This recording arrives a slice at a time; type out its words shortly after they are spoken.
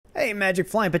Hey, Magic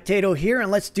Flying Potato here,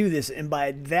 and let's do this. And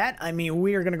by that, I mean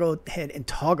we are going to go ahead and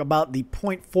talk about the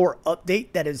 0.4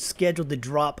 update that is scheduled to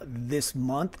drop this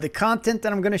month. The content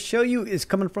that I'm going to show you is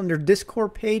coming from their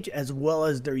Discord page as well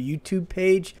as their YouTube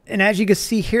page. And as you can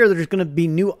see here, there's going to be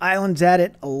new islands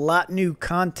added. A lot new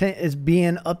content is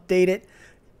being updated.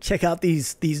 Check out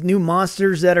these new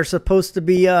monsters that are supposed to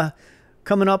be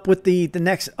coming up with the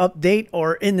next update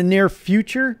or in the near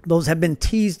future. Those have been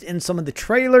teased in some of the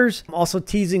trailers. I'm also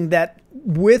teasing that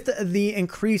with the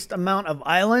increased amount of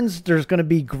islands, there's going to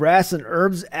be grass and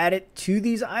herbs added to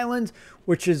these islands,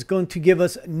 which is going to give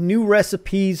us new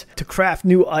recipes to craft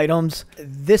new items.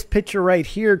 This picture right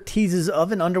here teases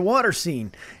of an underwater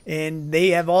scene, and they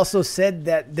have also said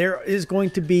that there is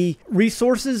going to be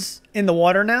resources in the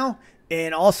water now,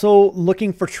 and also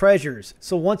looking for treasures.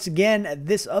 So once again,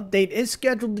 this update is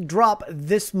scheduled to drop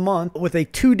this month with a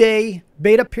 2-day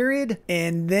beta period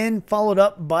and then followed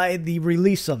up by the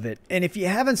release of it. And if you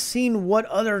haven't seen what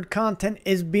other content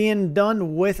is being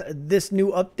done with this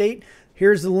new update,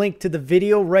 here's the link to the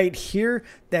video right here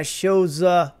that shows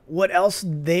what else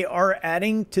they are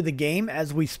adding to the game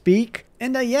as we speak.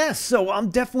 And yeah, so I'm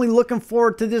definitely looking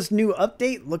forward to this new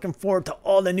update. Looking forward to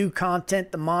all the new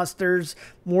content, the monsters,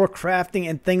 more crafting,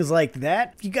 and things like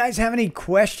that. If you guys have any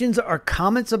questions or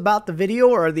comments about the video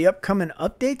or the upcoming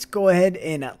updates, go ahead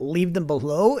and leave them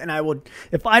below. And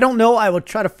if I don't know, I will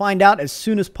try to find out as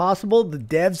soon as possible. The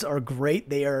devs are great.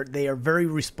 They are very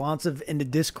responsive in the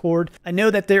Discord. I know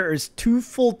that there is 2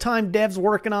 full-time devs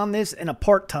working on this and a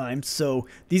part-time. So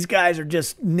these guys are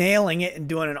just nailing it and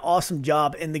doing an awesome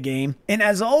job in the game. And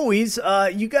as always,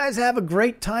 you guys have a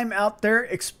great time out there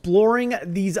exploring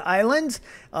these islands.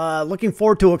 Looking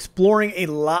forward to exploring a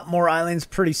lot more islands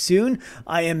pretty soon.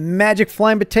 I am Magic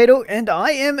Flying Potato, and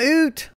I am Oot.